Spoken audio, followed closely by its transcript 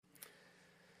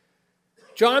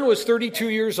John was 32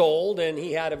 years old, and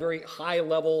he had a very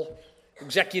high-level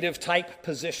executive-type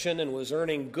position and was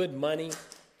earning good money.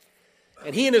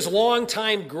 And he and his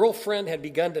longtime girlfriend had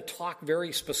begun to talk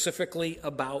very specifically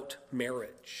about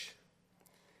marriage.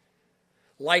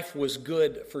 Life was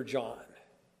good for John.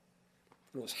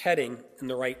 It was heading in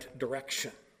the right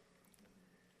direction.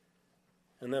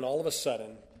 And then all of a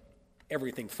sudden,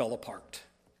 everything fell apart.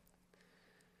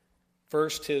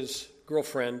 First, his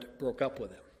girlfriend broke up with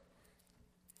him.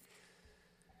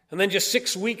 And then just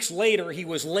 6 weeks later, he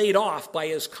was laid off by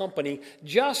his company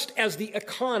just as the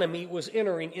economy was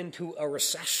entering into a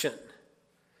recession.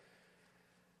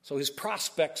 So his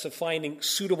prospects of finding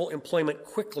suitable employment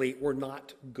quickly were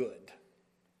not good.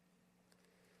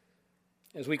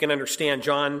 As we can understand,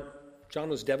 John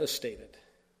was devastated.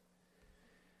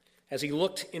 As he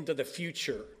looked into the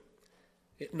future,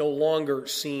 it no longer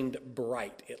seemed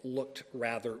bright. It looked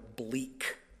rather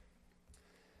bleak.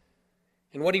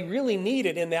 And what he really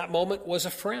needed in that moment was a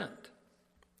friend.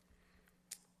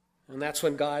 And that's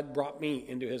when God brought me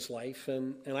into his life,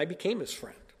 and I became his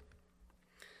friend.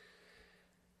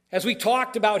 As we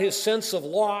talked about his sense of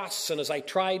loss, and as I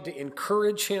tried to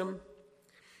encourage him,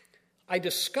 I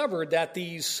discovered that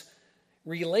these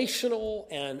relational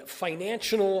and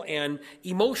financial and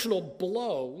emotional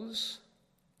blows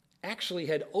actually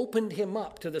had opened him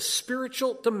up to the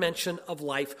spiritual dimension of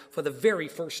life for the very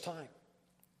first time.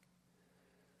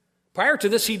 Prior to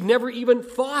this, he'd never even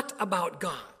thought about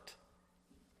God.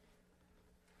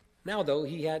 Now, though,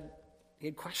 he had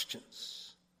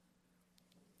questions.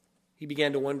 He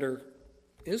began to wonder,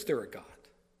 is there a God?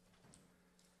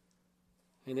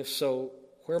 And if so,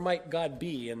 where might God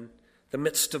be in the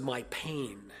midst of my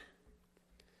pain?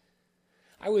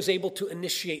 I was able to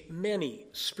initiate many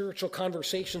spiritual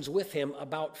conversations with him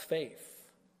about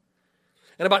faith.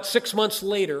 And about 6 months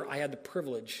later, I had the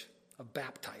privilege of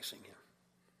baptizing him.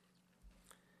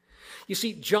 You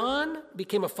see, John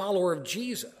became a follower of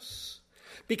Jesus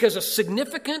because a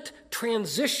significant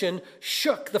transition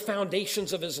shook the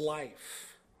foundations of his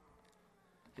life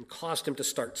and caused him to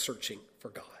start searching for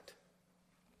God.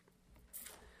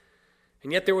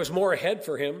 And yet there was more ahead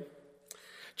for him.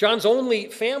 John's only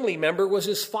family member was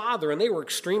his father, and they were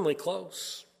extremely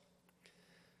close.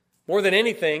 More than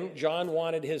anything, John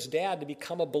wanted his dad to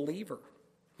become a believer,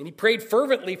 and he prayed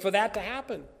fervently for that to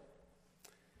happen.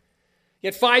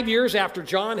 Yet 5 years after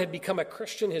John had become a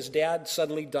Christian, his dad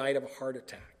suddenly died of a heart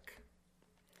attack.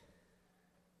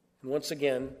 And once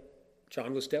again,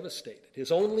 John was devastated.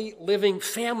 His only living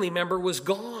family member was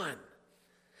gone.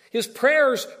 His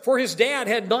prayers for his dad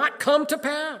had not come to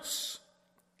pass.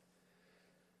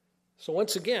 So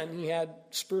once again, he had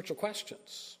spiritual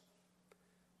questions.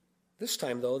 This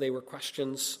time, though, they were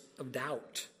questions of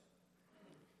doubt.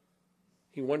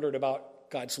 He wondered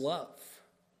about God's love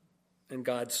and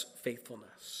God's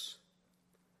faithfulness.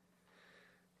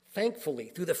 Thankfully,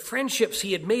 through the friendships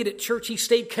he had made at church, he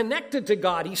stayed connected to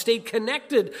God. He stayed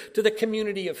connected to the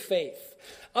community of faith.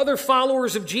 Other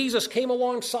followers of Jesus came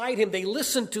alongside him. They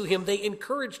listened to him. They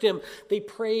encouraged him. They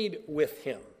prayed with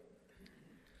him.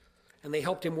 And they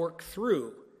helped him work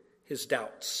through his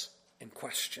doubts and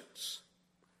questions.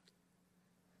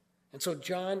 And so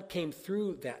John came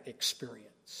through that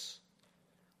experience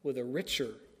with a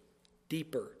richer,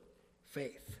 deeper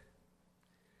faith.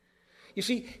 You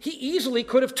see, he easily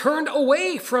could have turned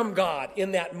away from God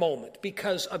in that moment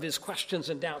because of his questions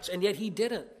and doubts, and yet he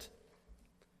didn't.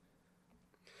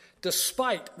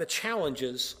 Despite the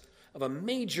challenges of a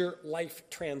major life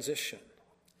transition,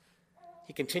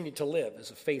 he continued to live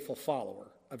as a faithful follower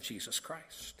of Jesus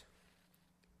Christ.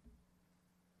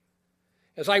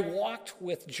 As I walked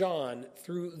with John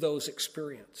through those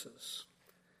experiences,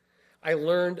 I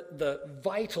learned the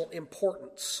vital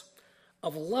importance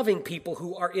of loving people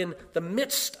who are in the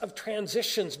midst of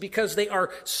transitions because they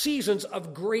are seasons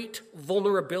of great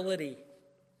vulnerability.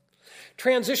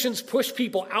 Transitions push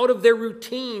people out of their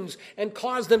routines and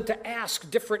cause them to ask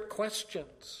different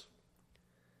questions.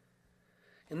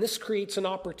 And this creates an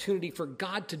opportunity for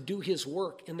God to do his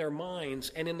work in their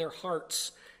minds and in their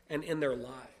hearts and in their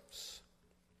lives.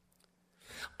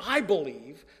 I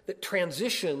believe that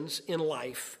transitions in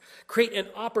life create an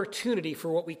opportunity for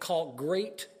what we call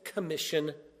Great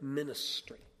Commission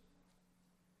ministry.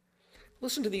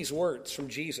 Listen to these words from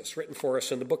Jesus written for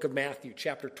us in the book of Matthew,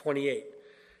 chapter 28,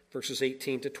 verses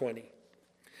 18 to 20.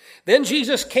 Then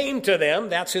Jesus came to them,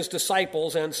 that's his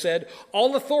disciples, and said,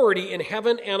 "All authority in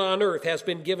heaven and on earth has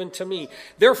been given to me.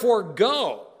 Therefore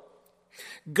go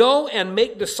and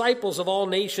make disciples of all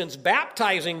nations,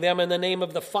 baptizing them in the name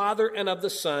of the Father and of the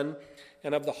Son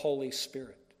and of the Holy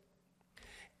Spirit,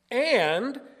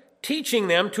 and teaching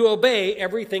them to obey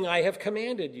everything I have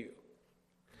commanded you.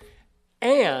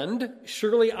 And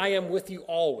surely I am with you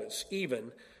always,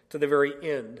 even to the very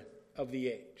end of the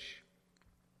age.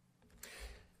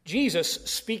 Jesus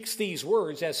speaks these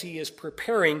words as he is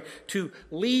preparing to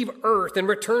leave earth and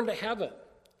return to heaven.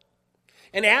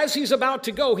 And as he's about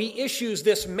to go, he issues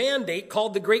this mandate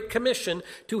called the Great Commission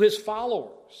to his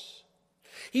followers.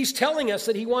 He's telling us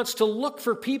that he wants to look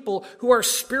for people who are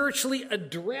spiritually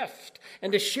adrift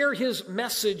and to share his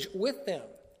message with them.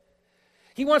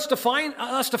 He wants to find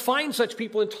us to find such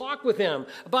people and talk with them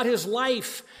about his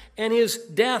life and his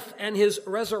death and his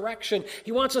resurrection.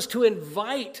 He wants us to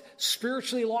invite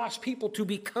spiritually lost people to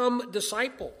become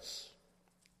disciples.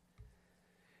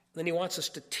 Then he wants us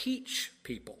to teach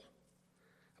people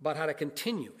about how to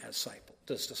continue as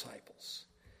disciples.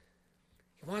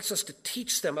 He wants us to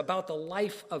teach them about the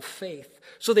life of faith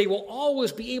so they will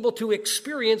always be able to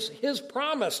experience his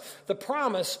promise, the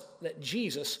promise that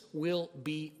Jesus will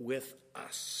be with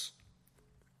us.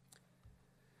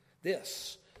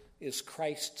 This is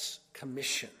Christ's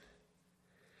commission.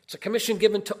 It's a commission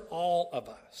given to all of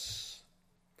us.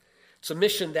 It's a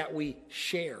mission that we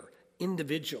share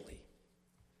individually.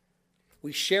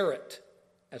 We share it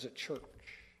as a church.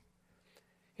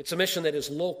 It's a mission that is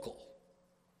local,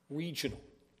 regional,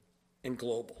 and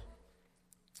global.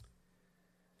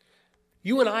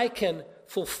 You and I can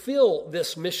fulfill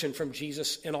this mission from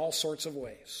Jesus in all sorts of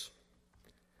ways.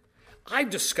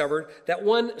 I've discovered that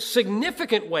one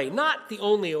significant way, not the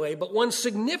only way, but one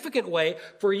significant way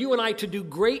for you and I to do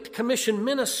Great Commission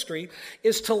ministry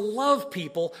is to love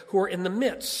people who are in the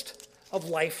midst of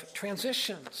life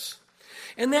transitions.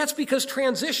 And that's because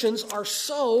transitions are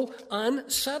so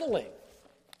unsettling.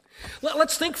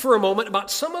 Let's think for a moment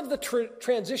about some of the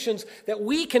transitions that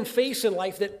we can face in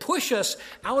life that push us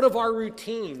out of our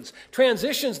routines,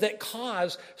 transitions that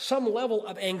cause some level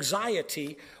of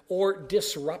anxiety or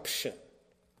disruption.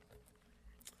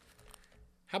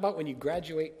 How about when you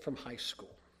graduate from high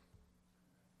school?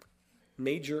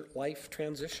 Major life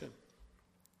transition.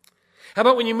 How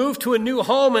about when you move to a new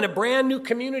home and a brand new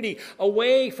community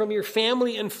away from your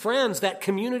family and friends, that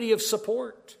community of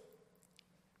support?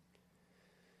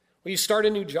 Well, you start a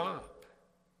new job.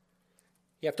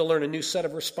 You have to learn a new set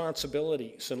of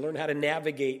responsibilities and learn how to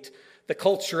navigate the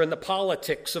culture and the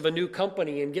politics of a new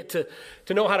company and get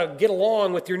to know how to get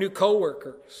along with your new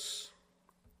coworkers.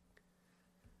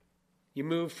 You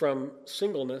move from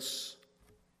singleness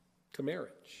to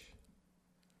marriage,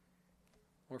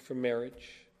 or from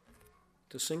marriage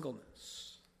to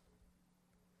singleness.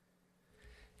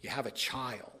 You have a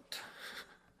child.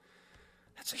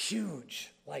 That's a huge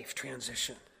life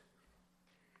transition.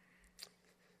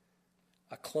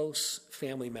 A close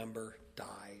family member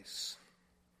dies.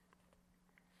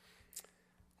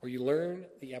 Or you learn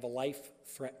that you have a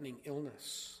life-threatening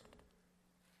illness.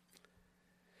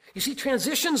 You see,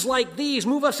 transitions like these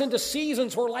move us into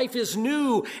seasons where life is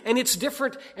new and it's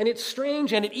different and it's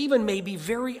strange and it even may be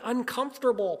very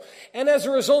uncomfortable. And as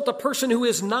a result, a person who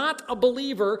is not a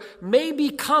believer may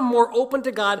become more open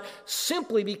to God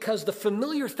simply because the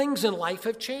familiar things in life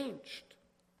have changed.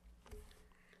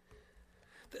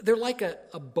 They're like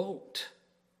a boat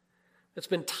that's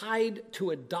been tied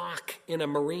to a dock in a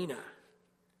marina.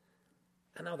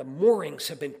 And now the moorings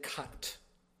have been cut.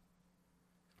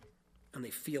 And they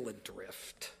feel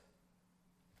adrift.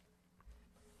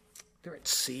 They're at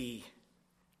sea.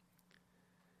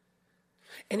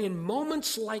 And in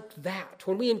moments like that,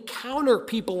 when we encounter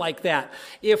people like that,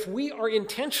 if we are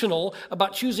intentional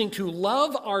about choosing to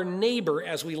love our neighbor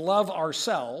as we love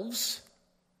ourselves,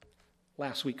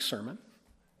 last week's sermon,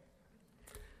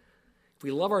 if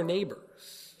we love our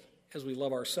neighbors as we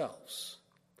love ourselves,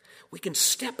 we can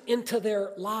step into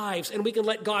their lives and we can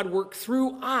let God work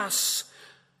through us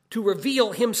to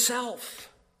reveal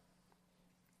himself.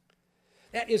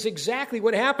 That is exactly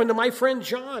what happened to my friend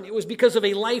John. It was because of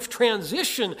a life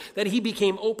transition that he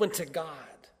became open to God.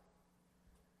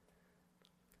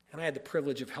 And I had the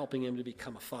privilege of helping him to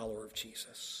become a follower of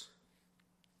Jesus.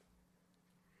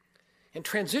 And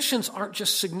transitions aren't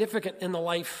just significant in the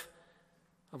life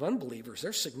of unbelievers.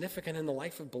 They're significant in the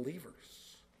life of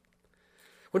believers.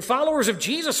 When followers of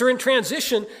Jesus are in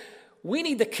transition, we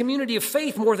need the community of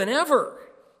faith more than ever.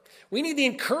 We need the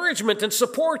encouragement and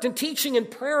support and teaching and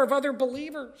prayer of other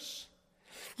believers.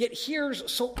 Yet here's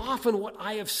so often what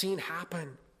I have seen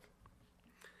happen.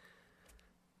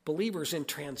 Believers in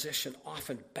transition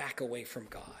often back away from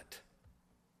God.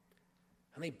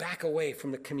 And they back away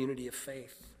from the community of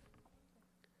faith.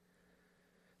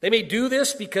 They may do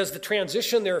this because the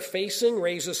transition they're facing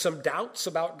raises some doubts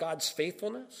about God's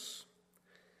faithfulness.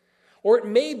 Or it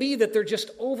may be that they're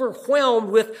just overwhelmed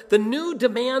with the new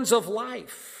demands of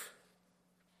life.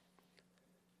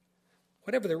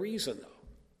 Whatever the reason, though,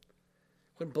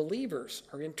 when believers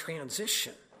are in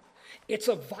transition, it's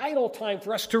a vital time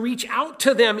for us to reach out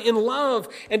to them in love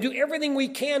and do everything we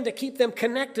can to keep them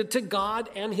connected to God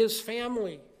and His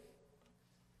family.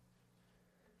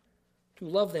 To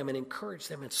love them and encourage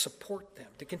them and support them,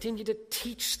 to continue to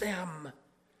teach them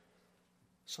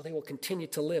so they will continue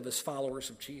to live as followers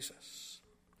of Jesus.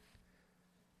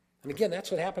 And again, that's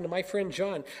what happened to my friend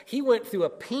John. He went through a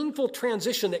painful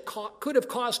transition that could have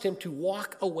caused him to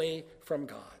walk away from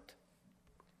God.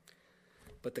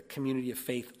 But the community of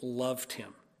faith loved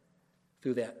him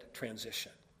through that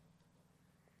transition.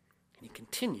 And he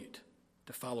continued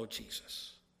to follow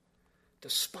Jesus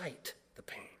despite the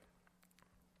pain.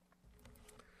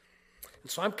 And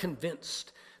so I'm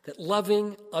convinced that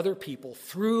loving other people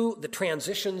through the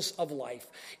transitions of life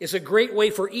is a great way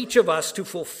for each of us to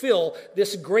fulfill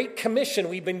this great commission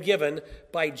we've been given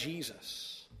by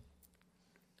Jesus.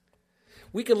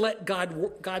 We can let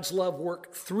God's love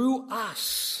work through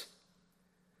us.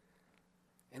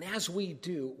 And as we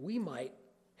do, we might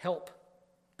help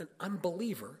an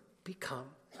unbeliever become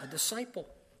a disciple.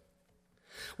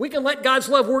 We can let God's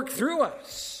love work through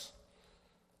us.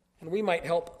 And we might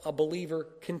help a believer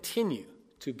continue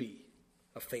to be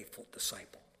a faithful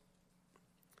disciple.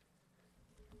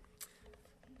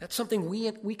 That's something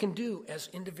we can do as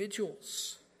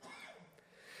individuals.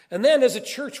 And then as a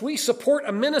church, we support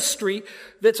a ministry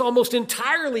that's almost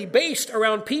entirely based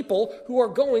around people who are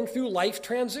going through life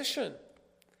transition.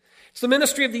 It's the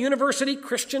ministry of the University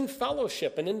Christian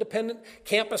Fellowship, an independent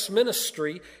campus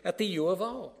ministry at the U of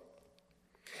O.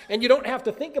 And you don't have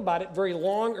to think about it very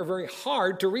long or very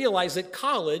hard to realize that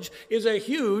college is a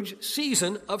huge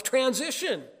season of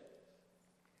transition.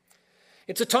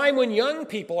 It's a time when young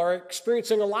people are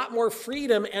experiencing a lot more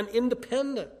freedom and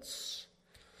independence.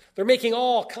 They're making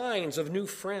all kinds of new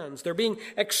friends. They're being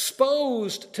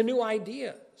exposed to new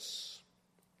ideas.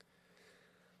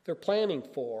 They're planning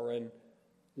for and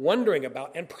wondering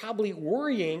about and probably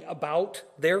worrying about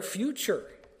their future.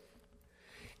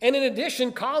 And in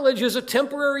addition, college is a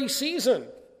temporary season,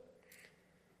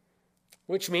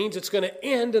 which means it's going to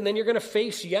end and then you're going to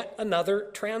face yet another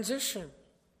transition.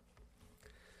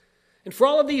 And for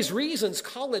all of these reasons,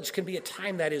 college can be a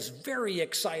time that is very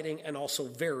exciting and also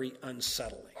very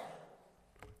unsettling.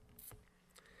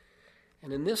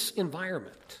 And in this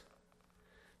environment,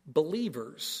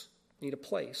 believers need a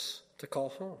place to call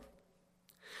home.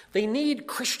 They need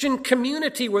Christian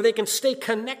community where they can stay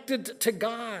connected to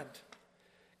God,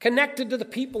 connected to the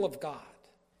people of God.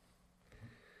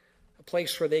 A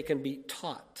place where they can be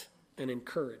taught and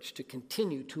encouraged to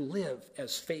continue to live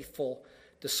as faithful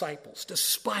disciples,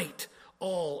 despite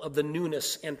all of the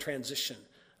newness and transition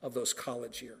of those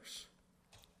college years.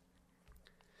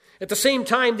 At the same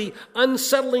time, the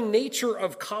unsettling nature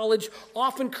of college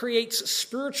often creates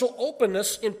spiritual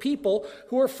openness in people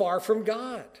who are far from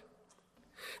God.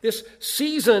 This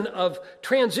season of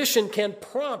transition can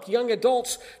prompt young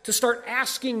adults to start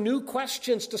asking new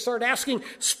questions, to start asking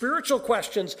spiritual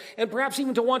questions, and perhaps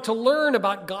even to want to learn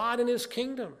about God and His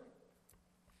kingdom.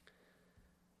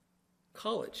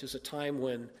 College is a time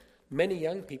when many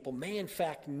young people may in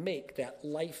fact make that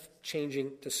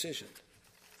life-changing decision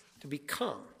to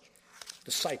become a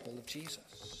disciple of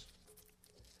Jesus.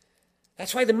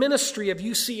 That's why the ministry of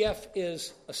UCF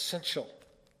is essential.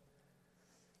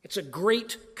 It's a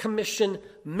Great Commission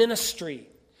ministry,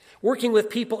 working with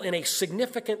people in a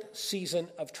significant season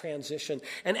of transition.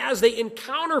 And as they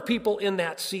encounter people in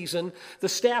that season, the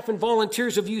staff and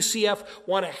volunteers of UCF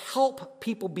want to help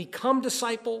people become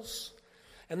disciples,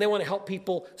 and they want to help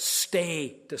people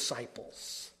stay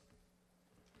disciples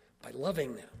by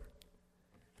loving them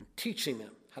and teaching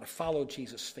them how to follow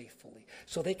Jesus faithfully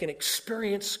so they can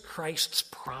experience Christ's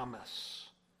promise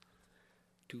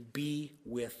to be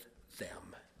with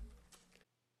them.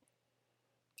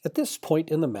 At this point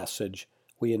in the message,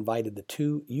 we invited the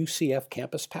two UCF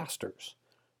campus pastors,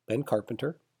 Ben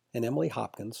Carpenter and Emily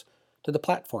Hopkins, to the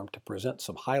platform to present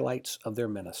some highlights of their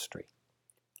ministry.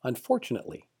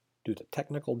 Unfortunately, due to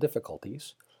technical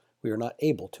difficulties, we are not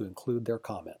able to include their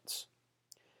comments.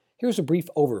 Here's a brief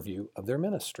overview of their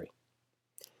ministry.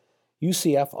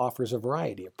 UCF offers a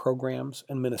variety of programs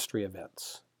and ministry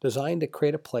events designed to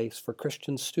create a place for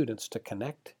Christian students to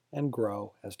connect and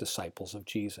grow as disciples of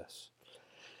Jesus.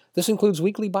 This includes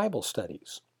weekly Bible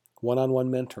studies, one-on-one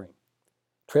mentoring,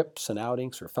 trips and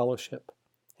outings for fellowship,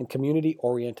 and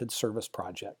community-oriented service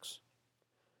projects.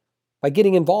 By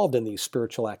getting involved in these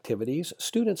spiritual activities,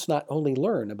 students not only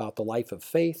learn about the life of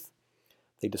faith,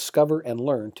 they discover and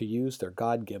learn to use their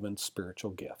God-given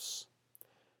spiritual gifts.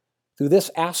 Through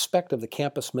this aspect of the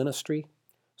campus ministry,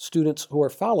 students who are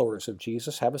followers of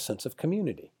Jesus have a sense of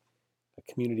community,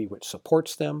 a community which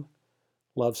supports them,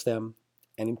 loves them,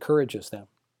 and encourages them.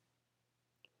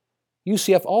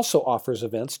 UCF also offers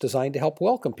events designed to help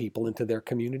welcome people into their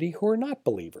community who are not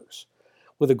believers,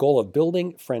 with the goal of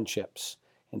building friendships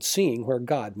and seeing where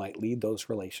God might lead those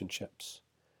relationships.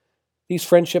 These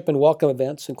friendship and welcome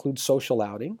events include social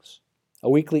outings, a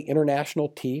weekly international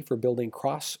tea for building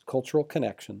cross-cultural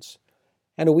connections,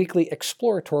 and a weekly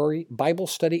exploratory Bible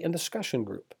study and discussion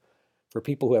group for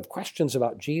people who have questions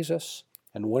about Jesus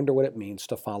and wonder what it means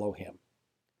to follow him.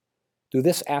 Through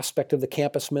this aspect of the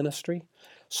campus ministry,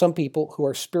 some people who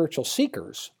are spiritual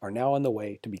seekers are now on the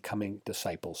way to becoming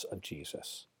disciples of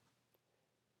Jesus.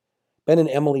 Ben and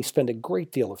Emily spend a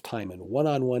great deal of time in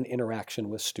one-on-one interaction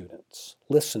with students,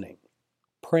 listening,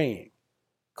 praying,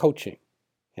 coaching,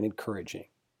 and encouraging.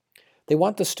 They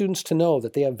want the students to know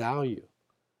that they have value,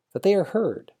 that they are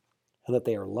heard, and that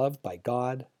they are loved by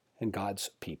God and God's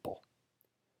people.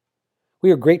 We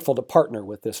are grateful to partner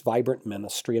with this vibrant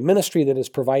ministry, a ministry that is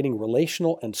providing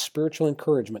relational and spiritual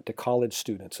encouragement to college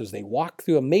students as they walk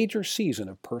through a major season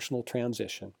of personal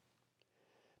transition.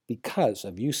 Because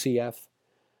of UCF,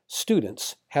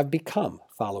 students have become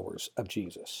followers of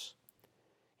Jesus.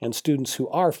 And students who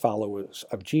are followers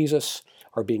of Jesus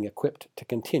are being equipped to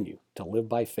continue to live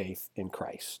by faith in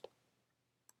Christ.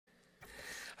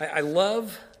 I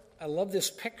love this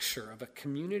picture of a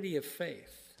community of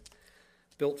faith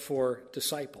built for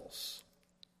disciples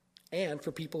and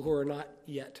for people who are not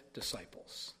yet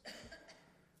disciples.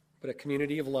 But a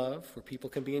community of love where people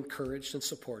can be encouraged and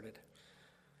supported.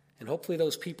 And hopefully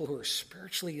those people who are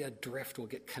spiritually adrift will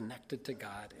get connected to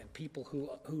God, and people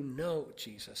who know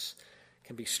Jesus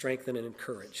can be strengthened and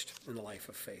encouraged in the life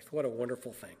of faith. What a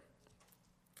wonderful thing.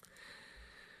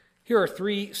 Here are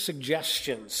 3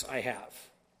 suggestions I have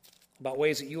about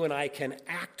ways that you and I can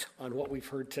act on what we've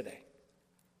heard today.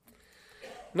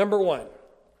 Number 1, I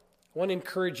want to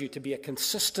encourage you to be a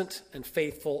consistent and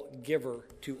faithful giver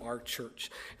to our church.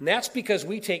 And that's because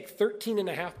we take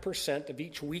 13.5% of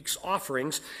each week's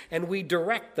offerings and we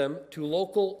direct them to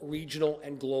local, regional,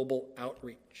 and global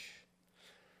outreach.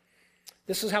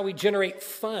 This is how we generate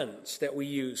funds that we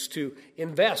use to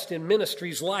invest in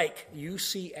ministries like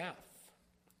UCF.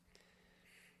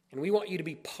 And we want you to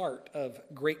be part of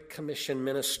Great Commission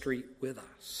ministry with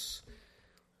us.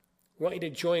 We want you to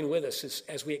join with us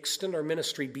as we extend our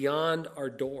ministry beyond our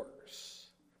doors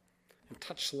and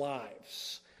touch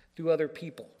lives through other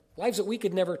people. Lives that we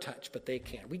could never touch, but they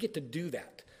can. We get to do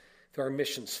that through our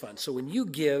missions fund. So when you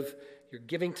give, you're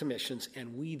giving to missions,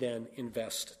 and we then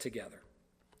invest together.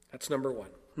 That's number 1.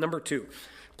 Number 2,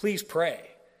 please pray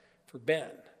for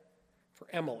Ben, for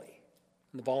Emily,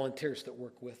 and the volunteers that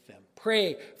work with them.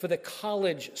 Pray for the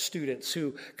college students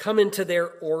who come into their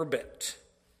orbit.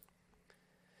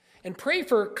 And pray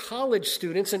for college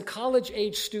students and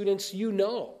college-age students you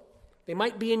know. They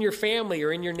might be in your family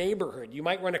or in your neighborhood. You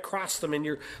might run across them in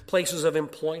your places of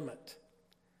employment.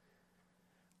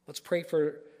 Let's pray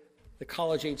for the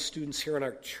college-age students here in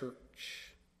our church.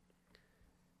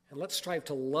 And let's strive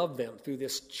to love them through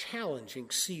this challenging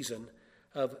season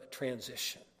of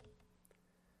transition.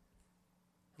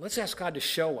 Let's ask God to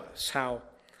show us how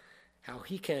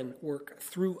he can work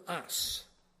through us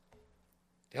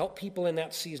to help people in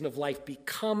that season of life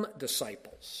become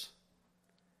disciples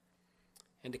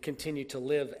and to continue to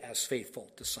live as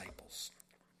faithful disciples.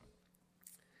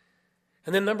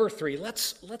 And then number 3,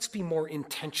 let's be more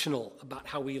intentional about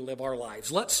how we live our lives.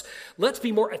 Let's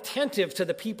be more attentive to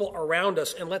the people around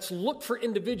us, and let's look for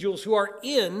individuals who are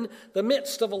in the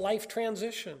midst of a life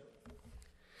transition.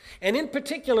 And in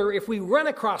particular, if we run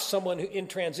across someone in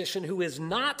transition who is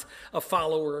not a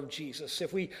follower of Jesus,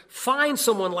 if we find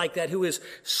someone like that who is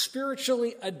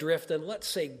spiritually adrift, then let's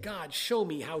say, God, show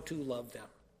me how to love them.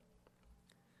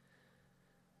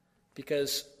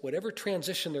 Because whatever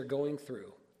transition they're going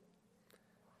through,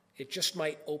 it just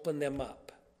might open them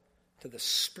up to the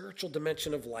spiritual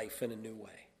dimension of life in a new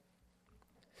way.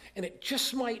 And it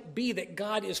just might be that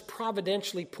God is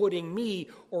providentially putting me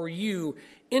or you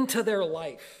into their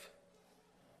life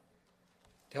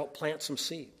to help plant some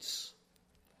seeds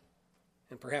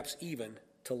and perhaps even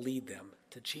to lead them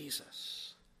to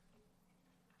Jesus.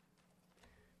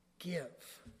 Give,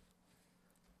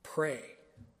 pray,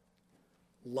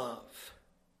 love.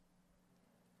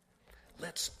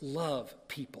 Let's love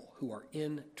people who are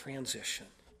in transition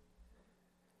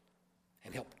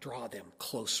and help draw them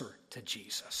closer to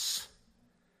Jesus.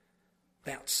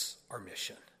 That's our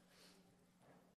mission.